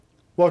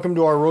Welcome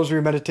to our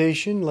Rosary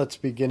Meditation. Let's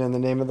begin in the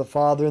name of the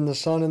Father, and the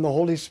Son, and the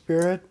Holy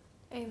Spirit.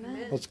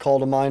 Amen. Let's call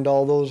to mind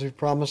all those we've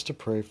promised to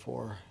pray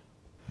for.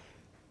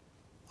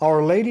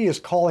 Our Lady is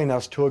calling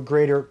us to a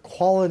greater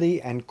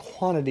quality and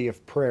quantity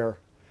of prayer,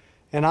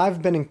 and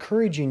I've been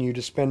encouraging you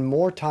to spend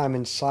more time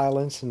in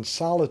silence and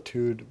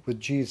solitude with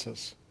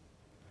Jesus.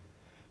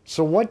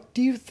 So what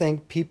do you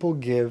think people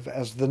give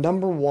as the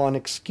number one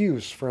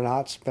excuse for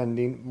not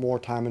spending more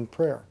time in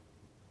prayer?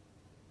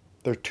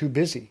 They're too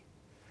busy.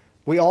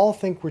 We all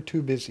think we're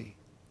too busy.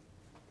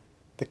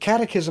 The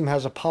Catechism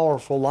has a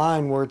powerful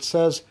line where it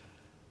says,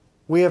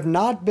 "We have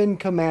not been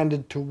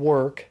commanded to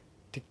work,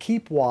 to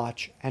keep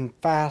watch, and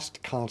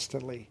fast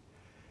constantly,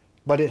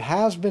 but it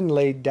has been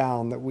laid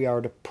down that we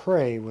are to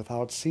pray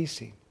without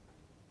ceasing."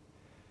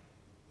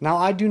 Now,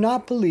 I do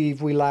not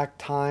believe we lack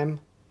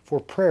time for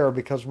prayer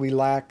because we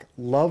lack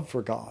love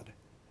for God.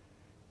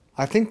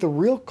 I think the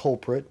real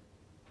culprit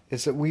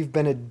is that we've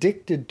been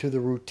addicted to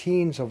the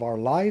routines of our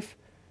life,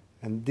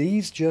 and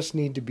these just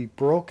need to be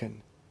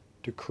broken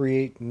to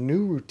create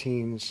new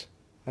routines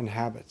and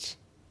habits.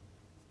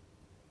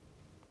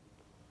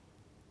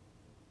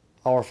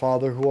 Our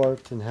Father who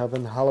art in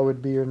heaven,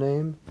 hallowed be your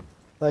name.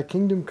 Thy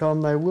kingdom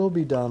come, thy will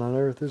be done on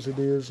earth as it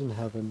is in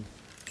heaven.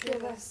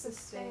 Give us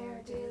this day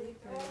our daily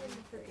bread,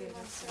 and forgive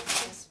us our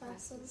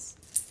trespasses,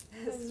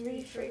 as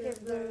we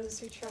forgive those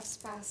who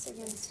trespass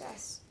against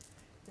us.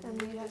 And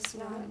lead us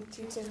not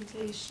into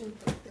temptation,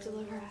 but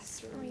deliver us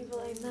from evil.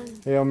 Amen.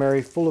 Hail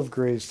Mary, full of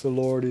grace, the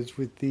Lord is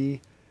with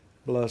thee.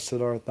 Blessed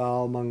art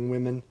thou among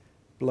women.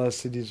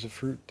 Blessed is the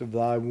fruit of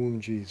thy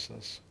womb,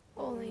 Jesus.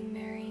 Holy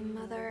Mary,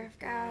 Mother of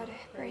God,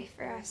 pray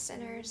for us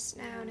sinners,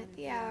 now and at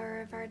the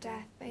hour of our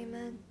death.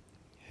 Amen.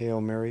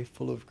 Hail Mary,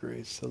 full of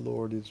grace, the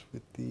Lord is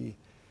with thee.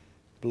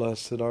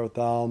 Blessed art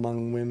thou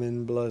among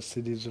women.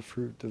 Blessed is the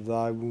fruit of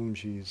thy womb,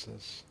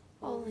 Jesus.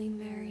 Holy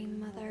Mary,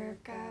 Mother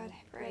of God,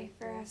 pray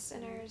for us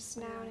sinners,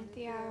 now and at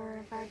the hour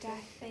of our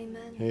death.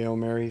 Amen. Hail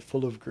Mary,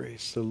 full of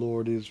grace, the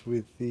Lord is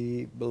with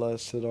thee.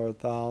 Blessed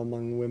art thou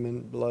among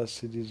women.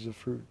 Blessed is the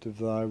fruit of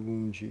thy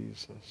womb,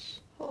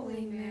 Jesus.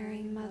 Holy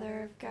Mary,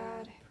 Mother of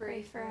God,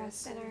 pray for us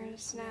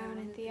sinners, now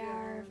and at the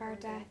hour of our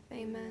death.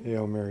 Amen.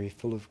 Hail Mary,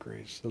 full of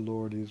grace, the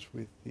Lord is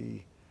with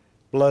thee.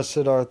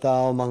 Blessed art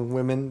thou among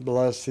women.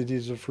 Blessed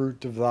is the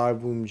fruit of thy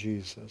womb,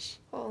 Jesus.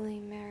 Holy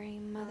Mary,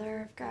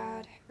 Mother of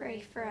God, pray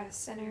for us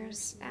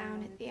sinners, now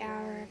and at the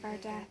hour of our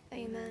death.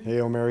 Amen.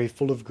 Hail Mary,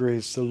 full of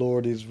grace, the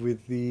Lord is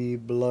with thee.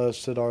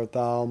 Blessed art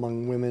thou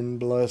among women.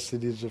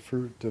 Blessed is the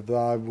fruit of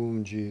thy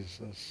womb,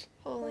 Jesus.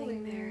 Holy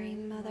Mary,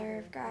 Mother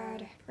of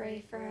God,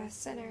 pray for us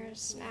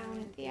sinners, now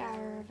and at the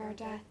hour of our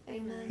death.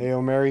 Amen.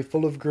 Hail Mary,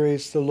 full of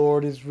grace, the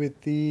Lord is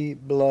with thee.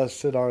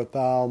 Blessed art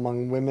thou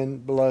among women.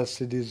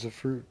 Blessed is the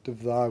fruit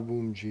of thy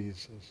womb,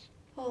 Jesus.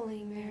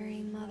 Holy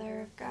Mary,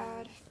 Mother of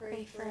God,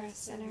 pray for us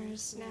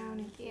sinners, now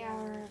and at the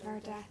hour of our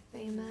death.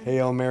 Amen.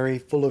 Hail Mary,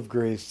 full of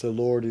grace, the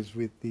Lord is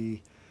with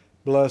thee.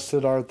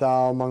 Blessed art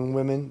thou among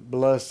women.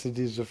 Blessed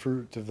is the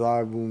fruit of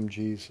thy womb,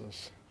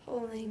 Jesus.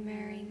 Holy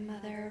Mary,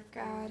 Mother of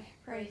God,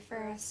 pray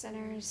for us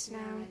sinners,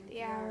 now and at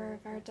the hour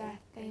of our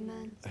death.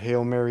 Amen.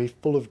 Hail Mary,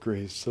 full of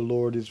grace, the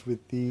Lord is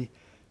with thee.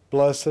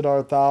 Blessed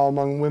art thou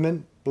among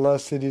women.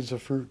 Blessed is the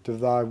fruit of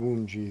thy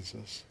womb,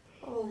 Jesus.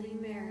 Holy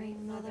Mary,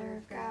 Mother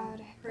of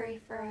God, pray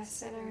for us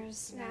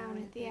sinners, now and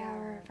at the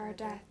hour of our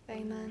death.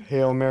 Amen.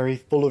 Hail Mary,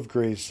 full of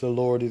grace, the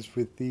Lord is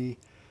with thee.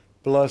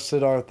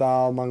 Blessed art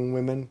thou among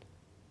women.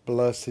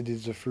 Blessed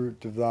is the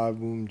fruit of thy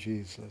womb,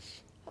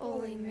 Jesus.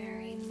 Holy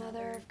Mary,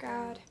 Mother of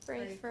God,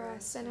 pray for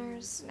us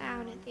sinners, now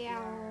and at the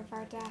hour of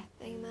our death.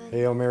 Amen.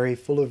 Hail Mary,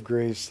 full of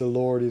grace, the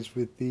Lord is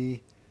with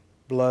thee.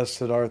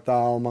 Blessed art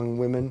thou among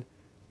women.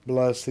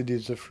 Blessed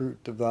is the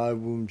fruit of thy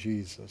womb,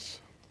 Jesus.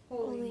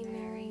 Holy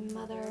Mary,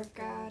 Mother of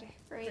God,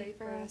 pray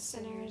for us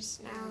sinners,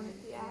 now and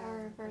at the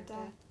hour of our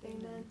death.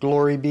 Amen.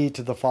 Glory be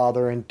to the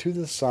Father, and to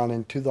the Son,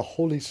 and to the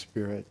Holy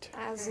Spirit.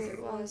 As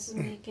it was in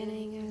the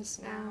beginning, is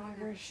now,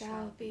 ever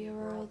shall be, a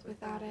world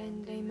without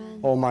end. Amen.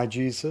 O my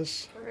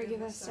Jesus,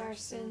 Forgive us our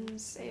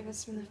sins, save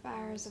us from the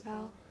fires of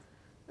hell.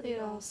 Lead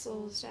all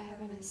souls to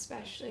heaven,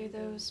 especially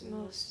those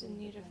most in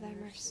need of thy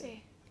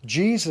mercy.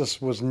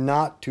 Jesus was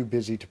not too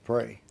busy to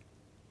pray.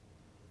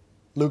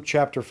 Luke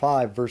chapter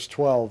 5, verse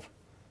 12.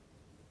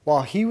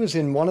 While he was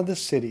in one of the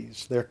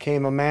cities, there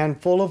came a man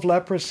full of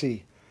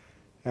leprosy.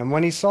 And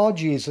when he saw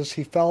Jesus,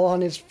 he fell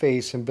on his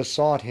face and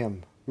besought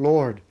him,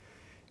 "Lord,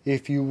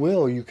 if you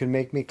will, you can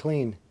make me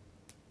clean."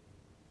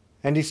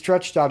 And he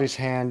stretched out his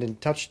hand and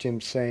touched him,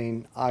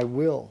 saying, "I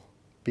will,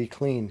 be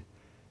clean."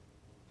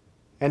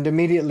 And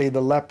immediately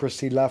the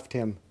leprosy left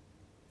him.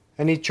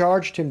 And he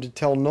charged him to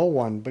tell no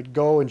one, but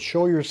go and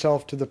show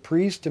yourself to the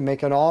priest and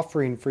make an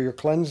offering for your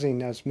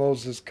cleansing, as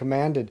Moses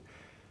commanded,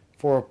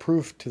 for a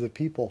proof to the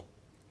people.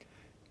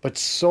 But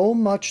so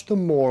much the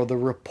more the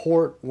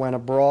report went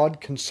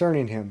abroad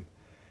concerning him,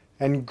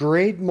 and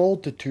great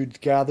multitudes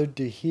gathered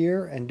to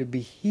hear and to be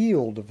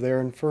healed of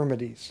their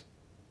infirmities.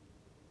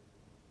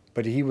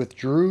 But he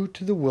withdrew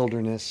to the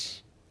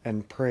wilderness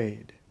and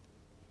prayed.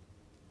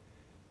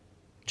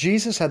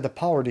 Jesus had the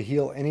power to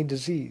heal any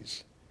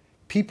disease.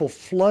 people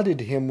flooded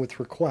him with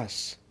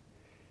requests.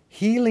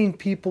 Healing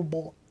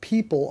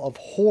people of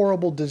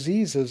horrible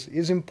diseases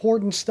is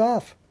important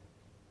stuff.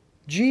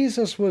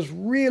 Jesus was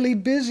really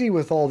busy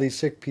with all these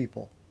sick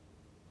people,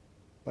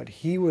 but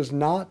he was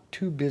not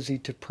too busy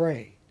to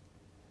pray.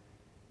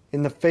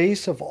 In the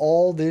face of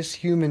all this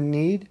human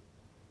need,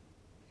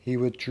 he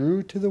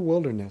withdrew to the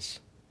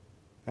wilderness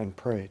and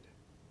prayed.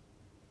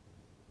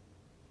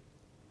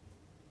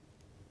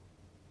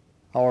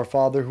 Our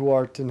Father who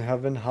art in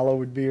heaven,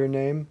 hallowed be your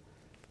name.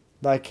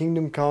 Thy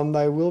kingdom come,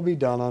 thy will be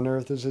done on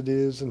earth as it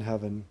is in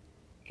heaven.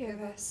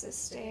 Give us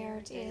this day our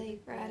daily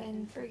bread,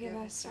 and forgive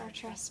us our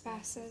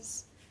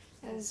trespasses,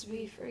 as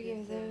we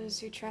forgive those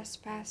who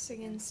trespass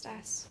against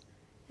us.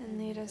 And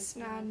lead us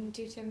not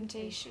into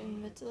temptation,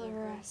 but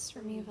deliver us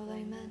from evil.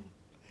 Amen.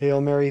 Hail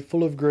Mary,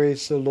 full of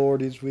grace, the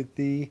Lord is with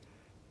thee.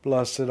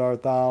 Blessed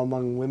art thou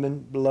among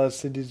women,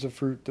 blessed is the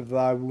fruit of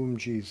thy womb,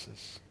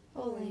 Jesus.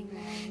 Holy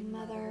Mary,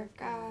 Mother of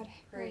God,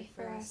 pray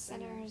for us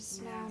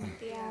sinners, now and at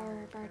the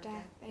hour of our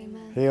death.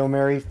 Amen. Hail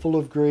Mary, full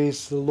of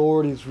grace, the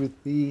Lord is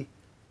with thee.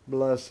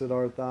 Blessed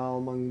art thou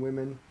among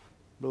women,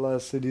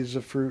 blessed is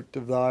the fruit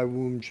of thy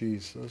womb,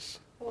 Jesus.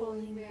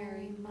 Holy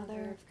Mary,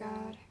 Mother of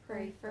God,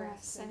 pray for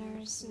us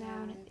sinners,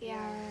 now and at the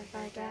hour of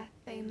our death.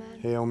 Amen.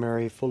 Hail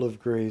Mary, full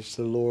of grace,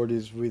 the Lord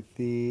is with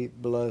thee.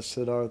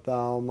 Blessed art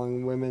thou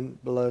among women,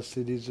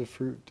 blessed is the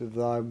fruit of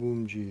thy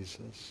womb,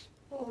 Jesus.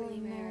 Holy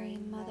Mary,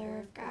 Mother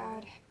of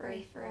God,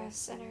 pray for us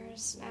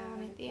sinners, now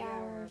and at the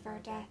hour of our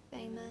death.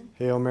 Amen.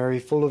 Hail Mary,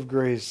 full of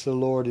grace, the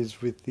Lord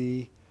is with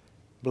thee.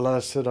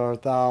 Blessed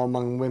art thou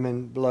among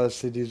women,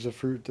 blessed is the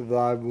fruit of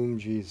thy womb,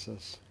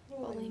 Jesus.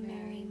 Holy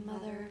Mary,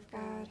 Mother of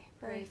God,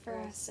 pray for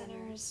us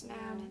sinners,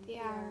 now and at the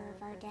hour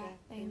of our death.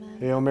 Amen.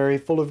 Hail Mary,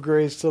 full of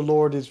grace, the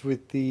Lord is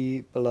with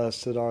thee.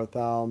 Blessed art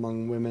thou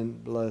among women,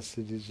 blessed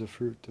is the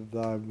fruit of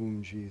thy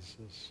womb,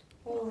 Jesus.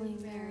 Holy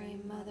Mary,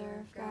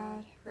 Mother of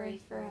God, pray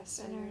for us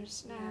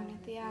sinners, now and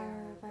at the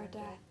hour of our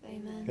death.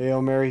 Amen.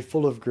 Hail Mary,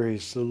 full of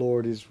grace, the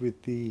Lord is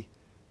with thee.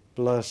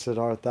 Blessed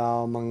art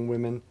thou among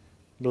women,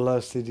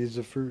 blessed is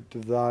the fruit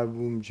of thy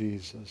womb,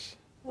 Jesus.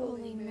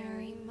 Holy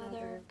Mary,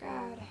 Mother of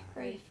God,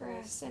 pray for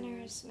us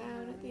sinners, now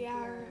and at the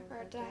hour of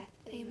our death.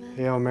 Amen.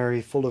 Hail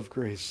Mary, full of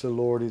grace, the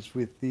Lord is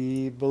with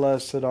thee.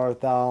 Blessed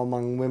art thou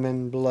among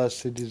women,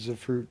 blessed is the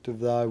fruit of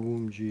thy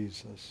womb,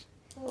 Jesus.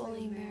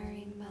 Holy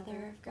Mary,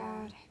 Mother of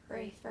God,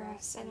 pray for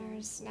us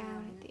sinners, now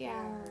and at the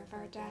hour of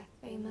our death.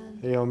 Amen.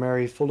 Hail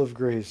Mary, full of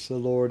grace, the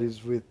Lord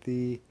is with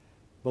thee.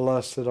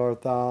 Blessed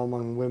art thou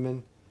among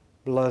women,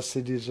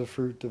 blessed is the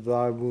fruit of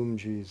thy womb,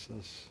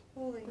 Jesus.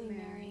 Holy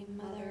Mary,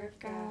 Mother of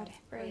God,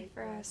 pray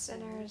for us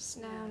sinners,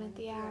 now and at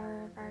the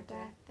hour of our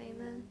death.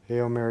 Amen.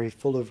 Hail Mary,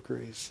 full of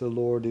grace, the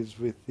Lord is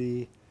with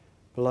thee.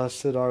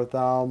 Blessed art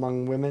thou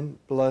among women,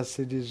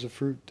 blessed is the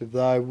fruit of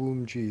thy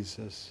womb,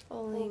 Jesus.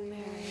 Holy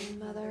Mary,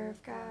 Mother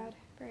of God,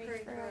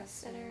 pray for us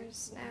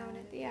sinners, now and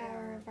at the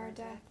hour of our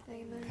death.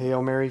 Amen.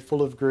 Hail Mary,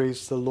 full of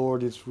grace, the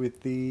Lord is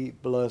with thee.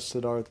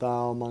 Blessed art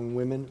thou among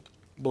women,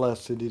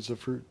 blessed is the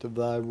fruit of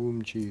thy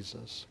womb,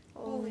 Jesus.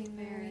 Holy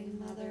Mary,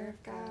 Mother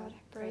of God,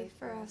 pray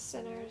for us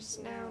sinners,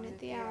 now and at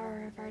the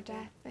hour of our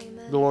death.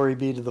 Amen. Glory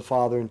be to the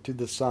Father, and to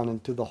the Son,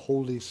 and to the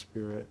Holy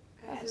Spirit.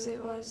 As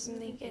it was in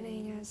the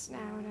beginning, as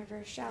now, and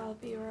ever shall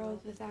be, world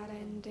without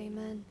end.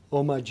 Amen.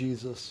 O my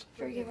Jesus,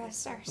 Forgive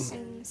us our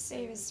sins,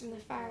 save us from the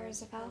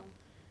fires of hell.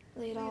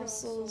 Lead all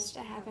souls to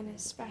heaven,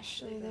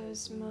 especially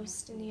those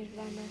most in need of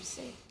thy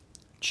mercy.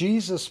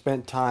 Jesus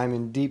spent time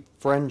in deep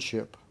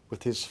friendship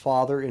with his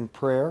Father in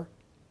prayer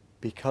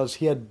because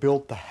he had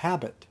built the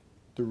habit,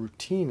 the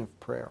routine of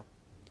prayer.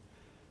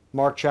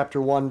 Mark chapter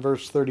 1,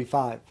 verse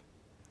 35.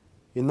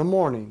 In the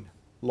morning,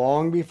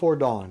 long before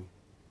dawn,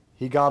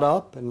 he got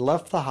up and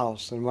left the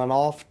house and went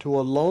off to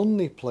a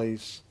lonely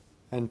place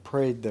and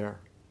prayed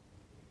there.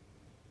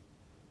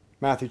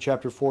 Matthew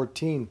chapter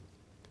 14.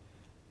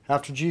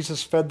 After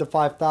Jesus fed the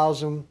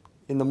 5,000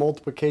 in the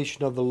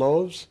multiplication of the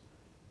loaves,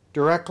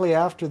 directly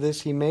after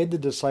this he made the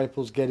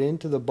disciples get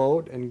into the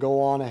boat and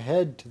go on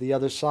ahead to the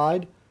other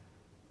side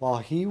while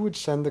he would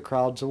send the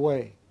crowds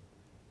away.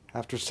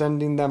 After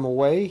sending them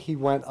away, he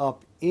went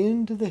up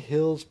into the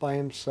hills by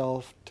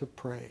himself to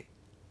pray.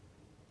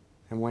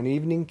 And when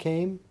evening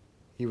came,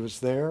 he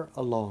was there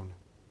alone.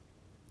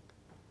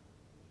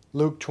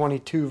 Luke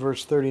 22,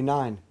 verse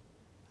 39.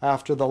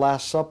 After the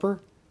Last Supper,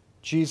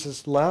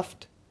 Jesus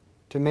left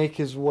to make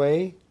his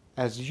way,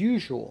 as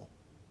usual,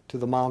 to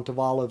the Mount of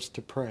Olives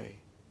to pray.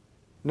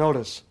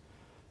 Notice,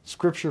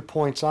 Scripture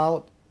points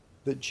out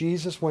that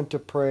Jesus went to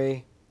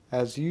pray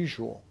as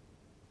usual,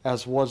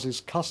 as was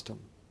his custom,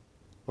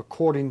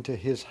 according to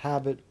his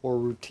habit or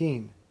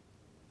routine.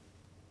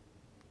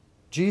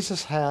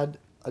 Jesus had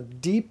a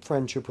deep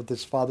friendship with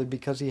his Father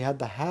because he had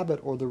the habit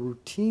or the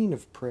routine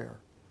of prayer.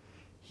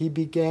 He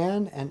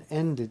began and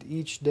ended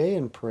each day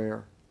in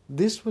prayer.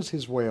 This was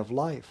his way of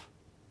life.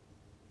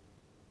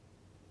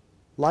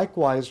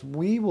 Likewise,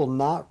 we will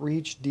not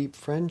reach deep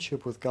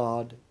friendship with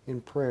God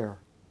in prayer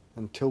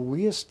until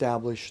we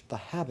establish the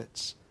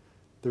habits,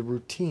 the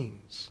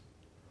routines.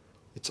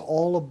 It's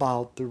all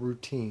about the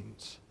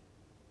routines.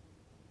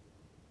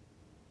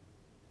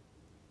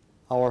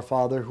 Our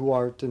Father, who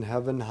art in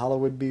heaven,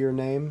 hallowed be your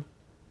name.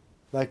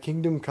 Thy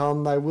kingdom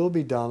come, thy will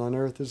be done on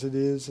earth as it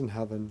is in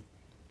heaven.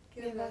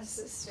 Give us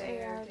this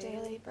day our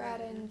daily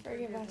bread, and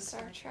forgive us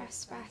our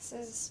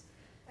trespasses,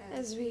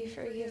 as we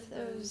forgive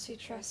those who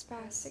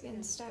trespass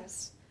against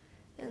us.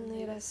 And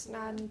lead us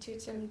not into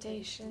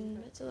temptation,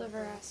 but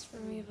deliver us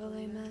from evil.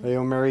 Amen.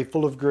 Hail Mary,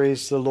 full of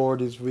grace, the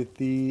Lord is with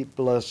thee.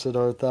 Blessed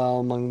art thou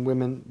among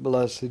women.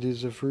 Blessed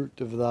is the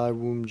fruit of thy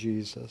womb,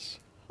 Jesus.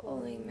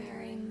 Holy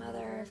Mary,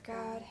 Mother of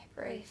God,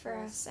 pray for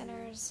us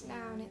sinners,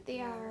 now and at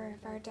the hour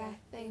of our death.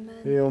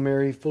 Amen. Hail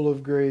Mary, full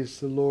of grace,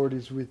 the Lord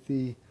is with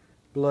thee.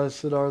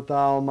 Blessed art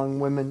thou among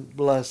women.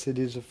 Blessed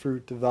is the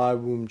fruit of thy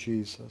womb,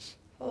 Jesus.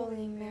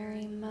 Holy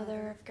Mary,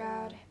 Mother of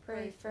God,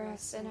 pray for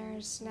us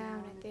sinners,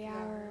 now and at the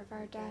hour of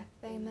our death.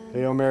 Amen.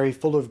 Hail Mary,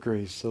 full of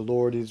grace, the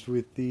Lord is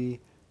with thee.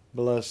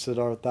 Blessed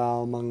art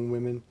thou among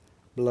women.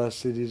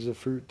 Blessed is the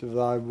fruit of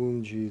thy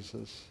womb,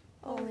 Jesus.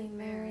 Holy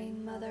Mary,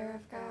 Mother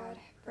of God,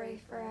 pray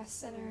for us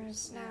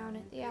sinners, now and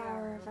at the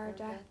hour of our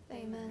death.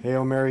 Amen.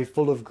 Hail Mary,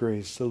 full of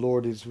grace, the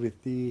Lord is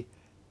with thee.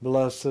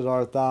 Blessed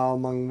art thou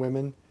among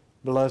women.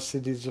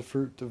 Blessed is the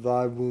fruit of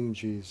thy womb,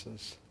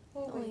 Jesus.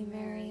 Holy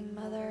Mary,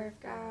 Mother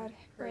of God,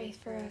 pray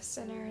for us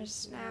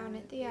sinners, now and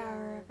at the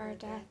hour of our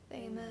death.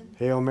 Amen.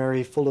 Hail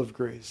Mary, full of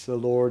grace, the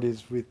Lord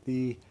is with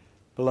thee.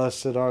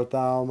 Blessed art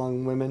thou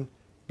among women.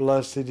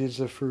 Blessed is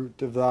the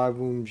fruit of thy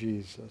womb,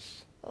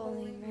 Jesus.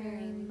 Holy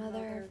Mary,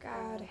 Mother of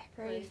God,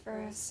 pray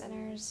for us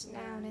sinners,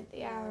 now and at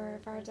the hour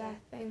of our death.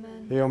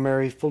 Amen. Hail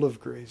Mary, full of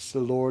grace, the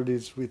Lord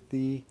is with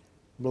thee.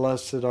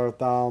 Blessed art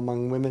thou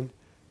among women.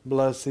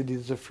 Blessed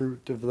is the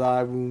fruit of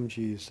thy womb,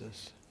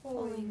 Jesus.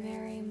 Holy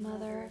Mary,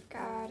 Mother of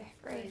God,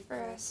 pray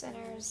for us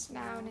sinners,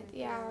 now and at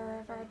the hour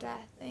of our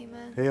death.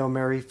 Amen. Hail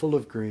Mary, full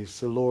of grace,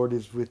 the Lord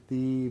is with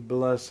thee.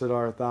 Blessed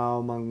art thou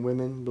among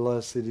women.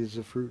 Blessed is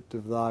the fruit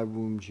of thy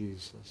womb,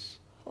 Jesus.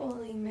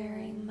 Holy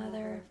Mary,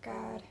 Mother of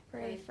God,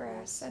 pray for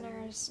us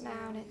sinners,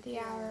 now and at the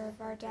hour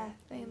of our death.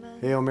 Amen.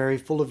 Hail Mary,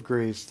 full of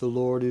grace, the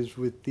Lord is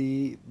with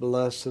thee.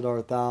 Blessed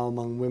art thou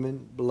among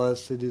women.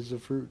 Blessed is the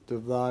fruit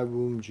of thy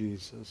womb,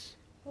 Jesus.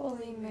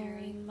 Holy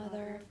Mary,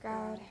 Mother of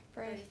God,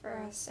 pray for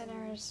us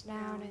sinners,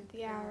 now and at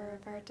the hour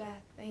of our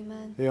death.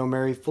 Amen. Hail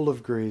Mary, full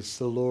of grace,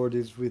 the Lord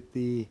is with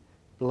thee.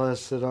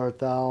 Blessed art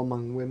thou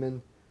among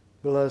women.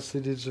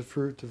 Blessed is the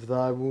fruit of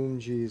thy womb,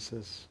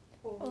 Jesus.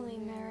 Holy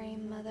Mary,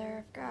 Mother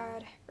of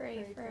God,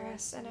 pray for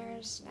us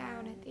sinners, now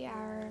and at the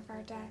hour of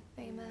our death.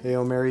 Amen.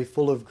 Hail Mary,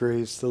 full of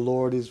grace, the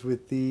Lord is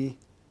with thee.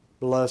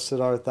 Blessed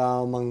art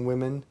thou among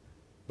women.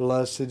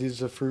 Blessed is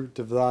the fruit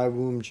of thy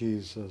womb,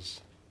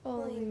 Jesus.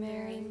 Holy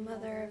Mary,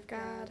 Mother of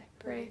God,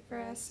 pray for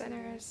us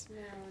sinners,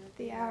 now and at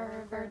the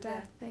hour of our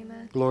death.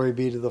 Amen. Glory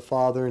be to the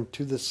Father, and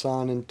to the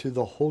Son, and to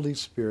the Holy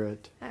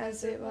Spirit.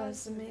 As it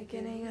was in the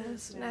beginning,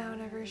 is now,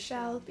 and ever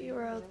shall be,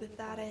 world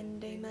without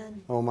end.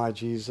 Amen. O my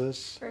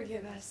Jesus,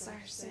 Forgive us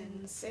our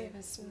sins, save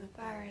us from the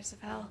fires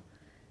of hell.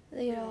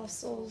 Lead all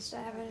souls to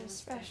heaven,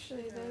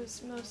 especially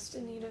those most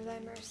in need of thy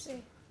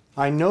mercy.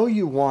 I know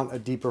you want a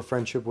deeper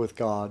friendship with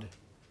God,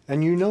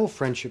 and you know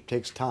friendship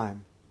takes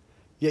time.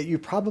 Yet you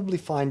probably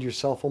find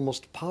yourself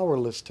almost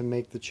powerless to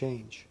make the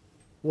change.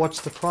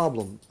 What's the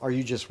problem? Are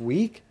you just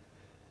weak?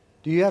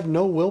 Do you have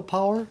no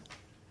willpower?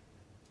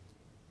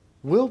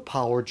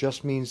 Willpower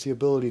just means the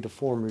ability to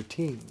form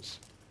routines.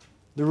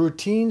 The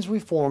routines we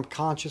form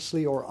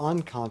consciously or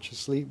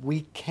unconsciously,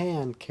 we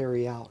can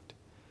carry out.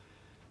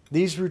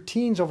 These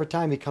routines over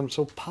time become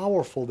so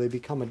powerful they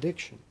become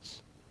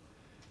addictions.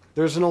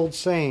 There's an old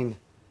saying,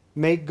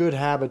 make good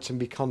habits and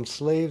become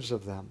slaves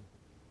of them.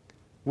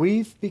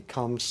 We've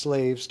become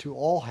slaves to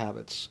all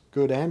habits,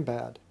 good and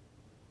bad.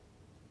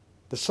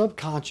 The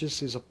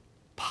subconscious is a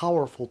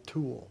powerful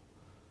tool.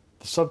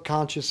 The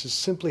subconscious is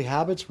simply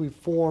habits we've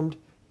formed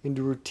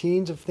into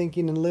routines of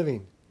thinking and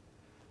living.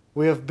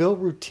 We have built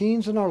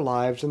routines in our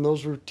lives, and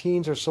those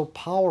routines are so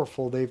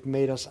powerful they've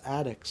made us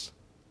addicts.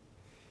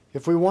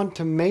 If we want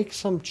to make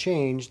some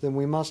change, then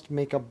we must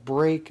make a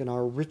break in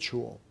our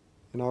ritual,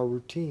 in our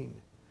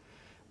routine.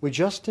 We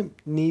just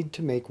need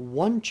to make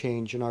one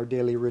change in our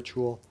daily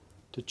ritual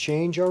to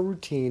change our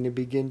routine and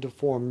begin to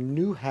form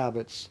new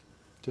habits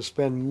to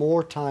spend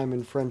more time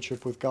in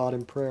friendship with God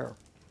and prayer.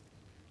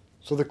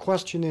 So the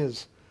question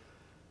is,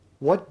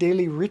 what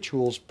daily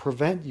rituals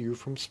prevent you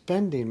from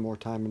spending more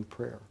time in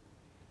prayer?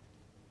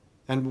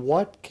 And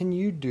what can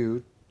you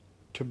do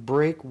to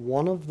break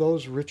one of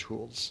those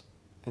rituals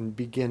and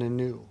begin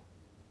anew?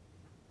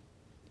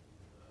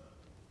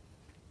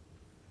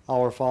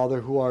 Our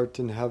Father, who art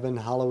in heaven,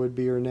 hallowed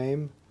be your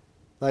name.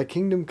 Thy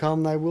kingdom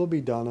come, thy will be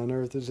done on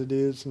earth as it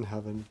is in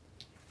heaven.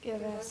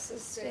 Give us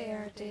this day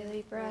our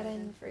daily bread,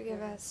 and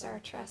forgive us our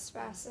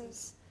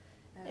trespasses,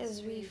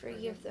 as we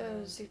forgive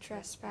those who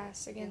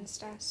trespass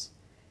against us.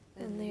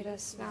 And lead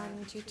us not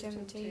into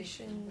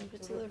temptation,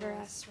 but deliver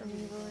us from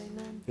evil.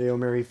 Amen. Hail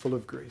Mary, full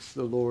of grace,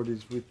 the Lord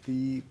is with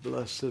thee.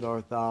 Blessed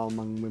art thou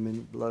among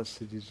women.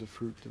 Blessed is the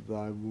fruit of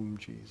thy womb,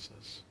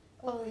 Jesus.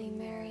 Holy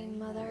Mary,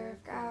 Mother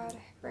of God,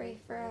 pray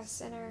for us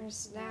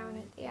sinners, now and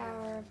at the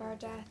hour of our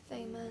death.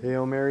 Amen.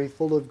 Hail Mary,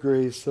 full of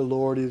grace, the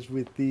Lord is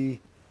with thee.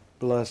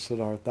 blessed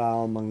art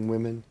thou among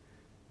women.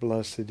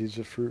 Blessed is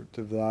the fruit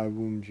of thy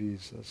womb,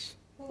 Jesus.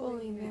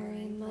 Holy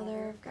Mary,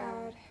 Mother of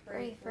God,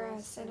 pray for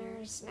us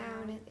sinners,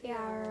 now and at the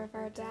hour of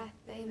our death.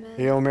 Amen.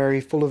 Hail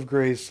Mary, full of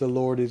grace, the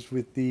Lord is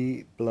with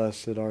thee.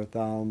 Blessed art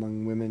thou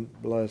among women.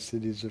 Blessed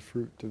is the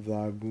fruit of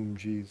thy womb,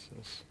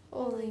 Jesus.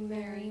 Holy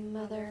Mary,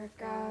 Mother of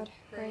God,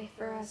 pray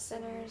for us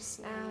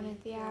sinners, now and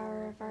at the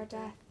hour of our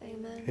death.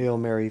 Amen. Hail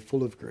Mary,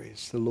 full of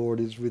grace, the Lord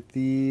is with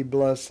thee.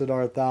 Blessed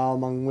art thou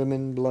among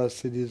women.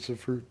 Blessed is the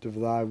fruit of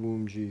thy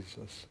womb,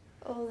 Jesus.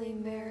 Holy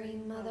Mary,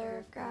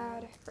 Mother of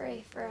God,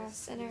 pray for us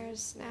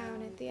sinners, now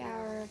and at the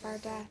hour of our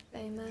death.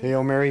 Amen.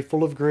 Hail Mary,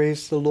 full of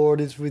grace, the Lord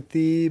is with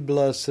thee.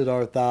 Blessed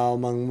art thou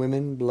among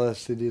women.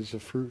 Blessed is the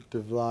fruit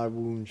of thy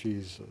womb,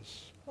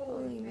 Jesus.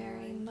 Holy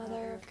Mary,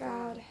 Mother of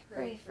God,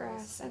 pray for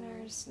us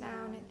sinners,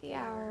 now and at the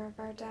hour of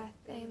our death.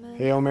 Amen.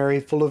 Hail Mary,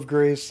 full of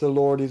grace, the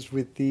Lord is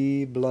with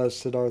thee.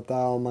 Blessed art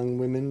thou among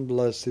women.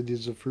 Blessed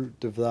is the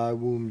fruit of thy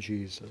womb,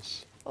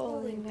 Jesus.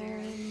 Holy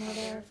Mary,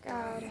 Mother of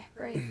God,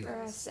 pray for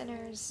us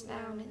sinners,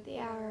 now and at the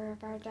hour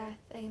of our death.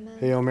 Amen.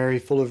 Hail Mary,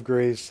 full of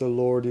grace, the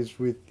Lord is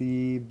with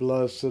thee.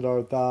 Blessed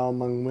art thou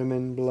among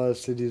women.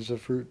 Blessed is the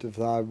fruit of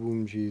thy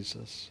womb,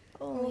 Jesus.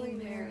 Holy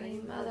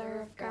Mary,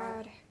 Mother of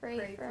God,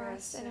 pray for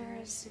us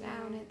sinners,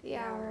 now and at the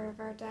hour of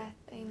our death.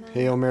 Amen.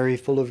 Hail Mary,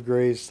 full of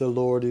grace, the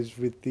Lord is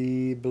with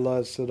thee.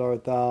 Blessed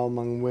art thou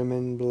among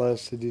women.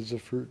 Blessed is the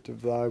fruit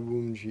of thy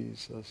womb,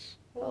 Jesus.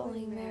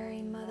 Holy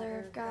Mary,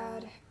 Mother of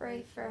God,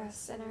 pray for us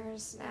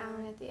sinners, now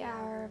and at the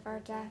hour of our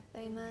death.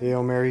 Amen.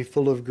 Hail Mary,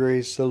 full of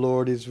grace, the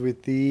Lord is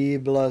with thee.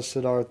 Blessed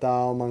art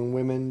thou among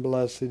women.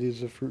 Blessed is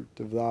the fruit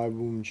of thy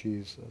womb,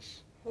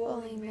 Jesus.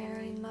 Holy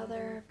Mary,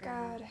 Mother of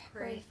God,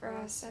 pray for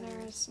us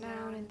sinners,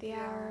 now and at the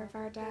hour of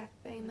our death.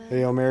 Amen.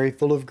 Hail Mary,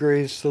 full of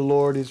grace, the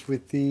Lord is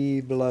with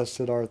thee.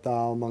 Blessed art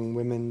thou among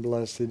women.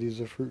 Blessed is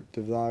the fruit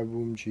of thy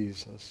womb,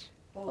 Jesus.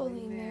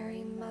 Holy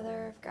Mary,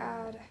 Mother of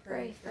God,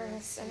 pray for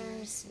us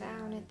sinners,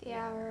 now and at the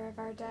hour of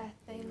our death.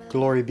 Amen.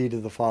 Glory be to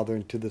the Father,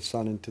 and to the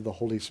Son, and to the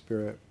Holy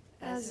Spirit.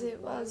 As it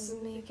was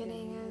in the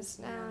beginning, is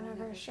now, and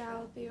ever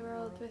shall be,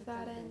 world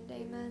without end.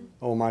 Amen.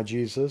 O my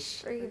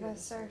Jesus, Forgive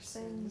us our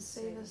sins,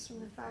 save us from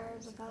the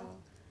fires of hell.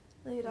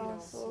 Lead all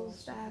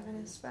souls to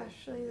heaven,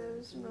 especially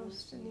those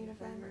most in need of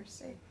thy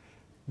mercy.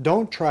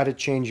 don't try to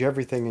change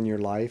everything in your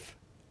life.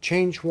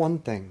 Change one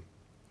thing.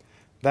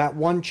 That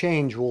one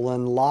change will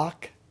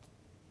unlock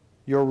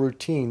your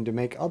routine to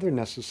make other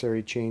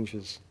necessary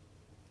changes.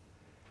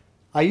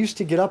 I used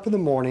to get up in the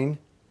morning,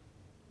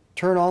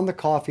 turn on the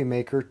coffee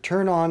maker,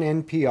 turn on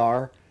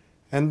NPR,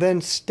 and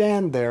then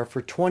stand there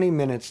for 20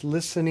 minutes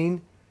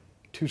listening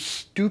to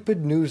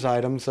stupid news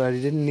items that I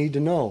didn't need to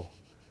know.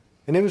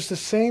 And it was the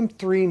same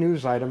 3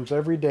 news items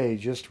every day,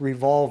 just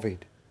revolving.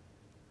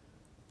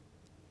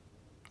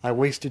 I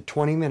wasted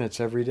 20 minutes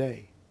every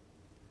day.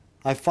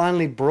 I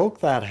finally broke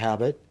that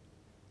habit,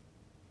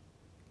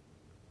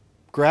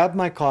 grabbed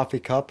my coffee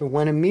cup, and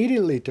went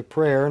immediately to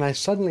prayer, and I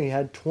suddenly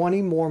had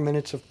 20 more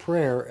minutes of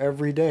prayer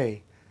every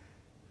day.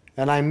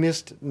 And I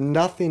missed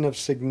nothing of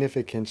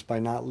significance by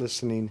not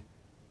listening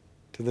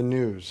to the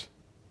news,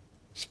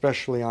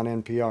 especially on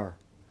NPR.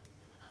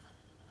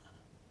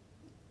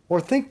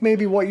 Or think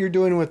maybe what you're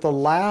doing with the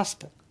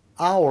last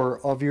hour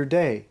of your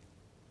day.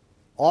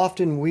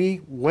 Often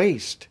we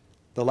waste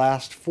the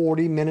last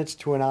 40 minutes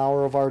to an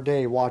hour of our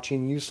day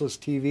watching useless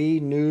TV,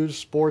 news,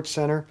 sports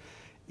center,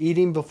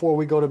 eating before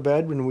we go to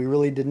bed when we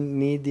really didn't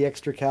need the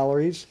extra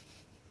calories.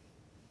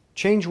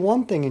 Change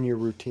one thing in your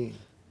routine,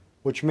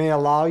 which may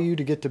allow you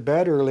to get to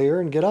bed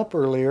earlier and get up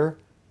earlier.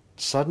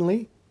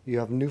 Suddenly, you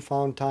have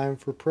newfound time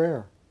for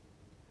prayer.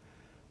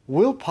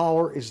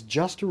 Willpower is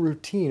just a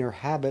routine or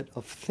habit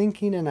of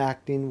thinking and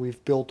acting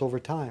we've built over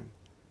time.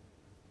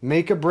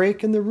 Make a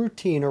break in the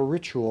routine or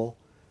ritual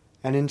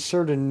and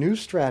insert a new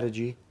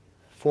strategy,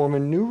 form a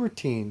new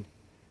routine,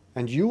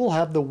 and you will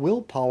have the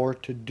willpower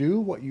to do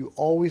what you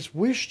always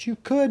wished you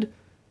could,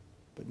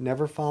 but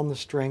never found the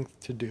strength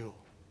to do.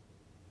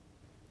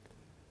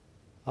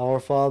 Our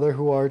Father,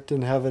 who art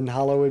in heaven,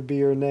 hallowed be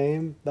your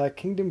name. Thy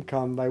kingdom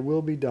come, thy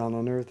will be done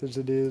on earth as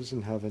it is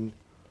in heaven.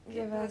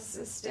 Give us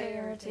this day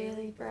our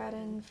daily bread,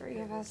 and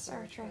forgive us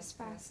our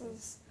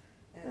trespasses,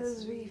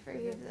 as we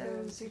forgive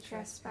those who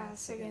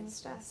trespass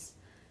against us.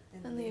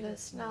 And lead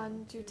us not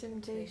into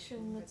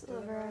temptation, but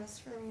deliver us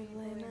from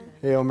evil. Amen.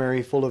 Hail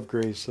Mary, full of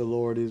grace, the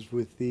Lord is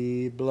with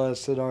thee.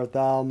 Blessed art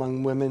thou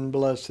among women.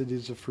 Blessed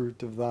is the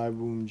fruit of thy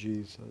womb,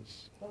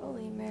 Jesus.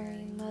 Holy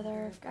Mary,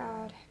 Mother of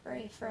God,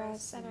 pray for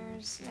us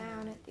sinners,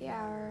 now and at the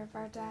hour of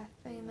our death.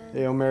 Amen.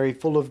 Hail Mary,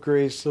 full of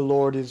grace, the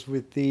Lord is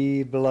with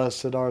thee.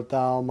 Blessed art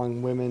thou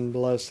among women.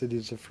 Blessed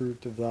is the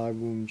fruit of thy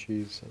womb,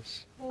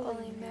 Jesus.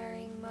 Holy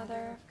Mary,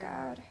 Mother of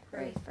God,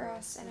 pray for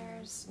us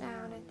sinners,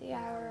 now and at the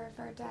hour of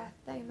our death.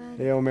 Amen.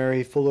 Hail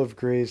Mary, full of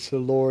grace, the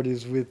Lord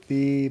is with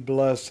thee.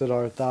 Blessed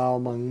art thou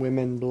among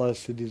women.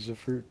 Blessed is the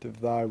fruit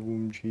of thy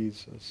womb,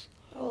 Jesus.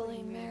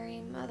 Holy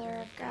Mary,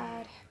 Mother of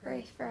God,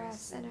 pray for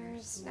us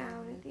sinners,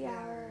 now and at the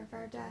hour of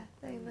our death.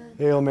 Amen.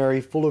 Hail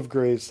Mary, full of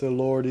grace, the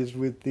Lord is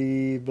with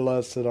thee.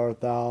 Blessed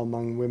art thou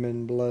among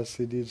women,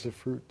 blessed is the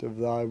fruit of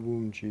thy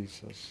womb,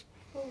 Jesus.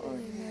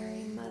 Holy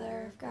Mary,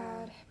 Mother of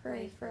God,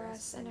 pray for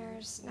us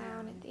sinners, now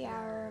and at the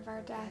hour of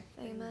our death.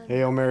 Amen.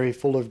 Hail Mary,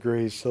 full of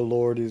grace, the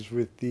Lord is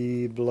with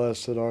thee.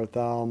 Blessed art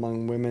thou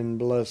among women,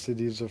 blessed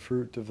is the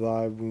fruit of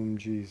thy womb,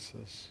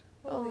 Jesus.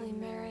 Holy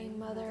Mary,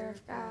 Mother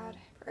of God,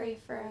 pray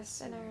for us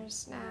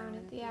sinners, now and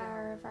at the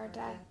hour of our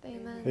death.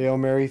 Amen. Hail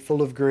Mary,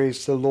 full of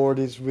grace, the Lord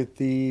is with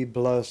thee.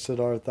 Blessed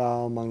art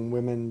thou among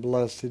women,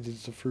 blessed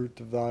is the fruit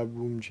of thy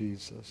womb,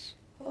 Jesus.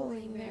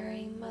 Holy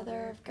Mary,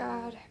 Mother of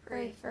God,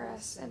 pray for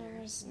us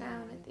sinners,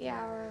 now and at the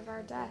hour of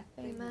our death.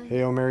 Amen.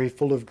 Hail Mary,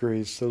 full of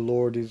grace, the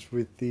Lord is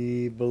with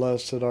thee.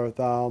 Blessed art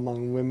thou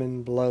among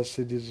women,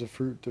 blessed is the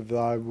fruit of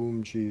thy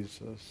womb,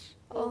 Jesus.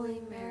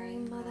 Holy Mary,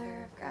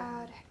 Mother of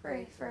God,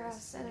 pray for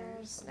us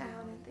sinners,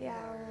 now and at the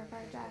hour of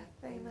our death.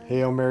 Amen.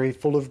 Hail Mary,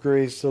 full of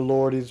grace, the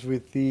Lord is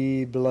with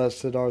thee.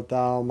 Blessed art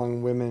thou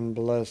among women,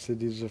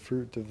 blessed is the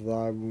fruit of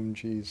thy womb,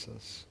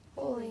 Jesus.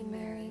 Holy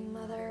Mary,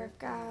 Mother of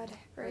God,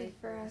 pray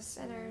for us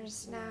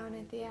sinners, now and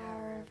at the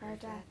hour of our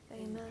death.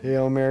 Amen.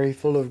 Hail Mary,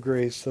 full of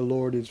grace, the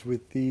Lord is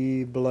with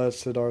thee.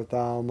 Blessed art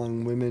thou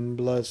among women,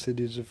 blessed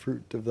is the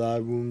fruit of thy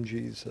womb,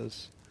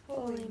 Jesus.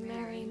 Holy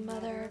Mary,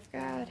 Mother of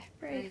God,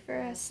 pray for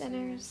us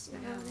sinners,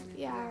 now and at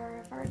the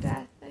hour of our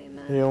death.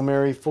 Amen. Hail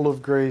Mary, full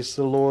of grace,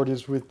 the Lord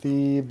is with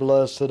thee.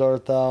 Blessed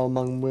art thou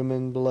among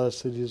women,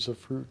 blessed is the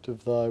fruit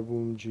of thy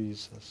womb,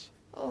 Jesus.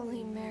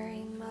 Holy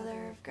Mary,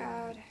 Mother of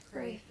God,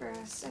 pray for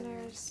us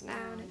sinners,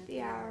 now and at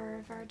the hour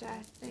of our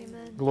death.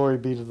 Amen. Glory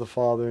be to the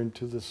Father, and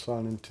to the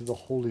Son, and to the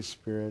Holy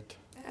Spirit.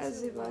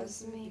 As it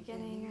was in the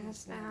beginning,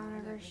 as now,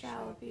 and ever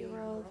shall be,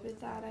 world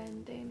without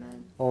end.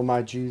 Amen. O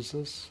my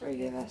Jesus,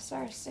 Forgive us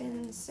our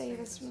sins, save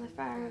us from the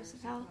fires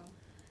of hell.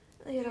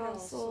 Lead all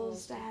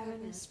souls to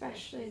heaven,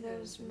 especially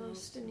those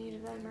most in need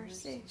of thy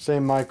mercy.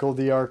 Saint Michael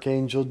the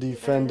Archangel,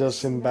 defend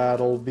us in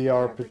battle, be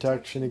our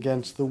protection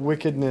against the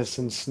wickedness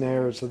and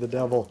snares of the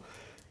devil.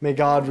 May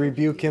God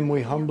rebuke him,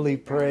 we humbly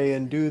pray,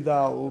 and do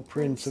thou, O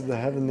Prince of the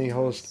heavenly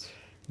host,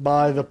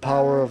 by the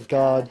power of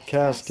God,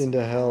 cast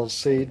into hell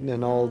Satan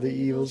and all the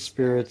evil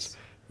spirits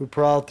who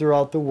prowl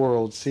throughout the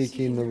world,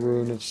 seeking the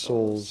ruin of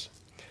souls.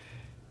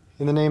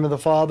 In the name of the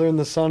Father, and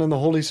the Son, and the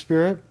Holy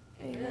Spirit,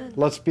 Amen.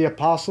 let's be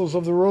apostles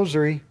of the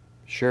Rosary.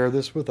 Share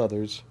this with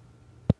others.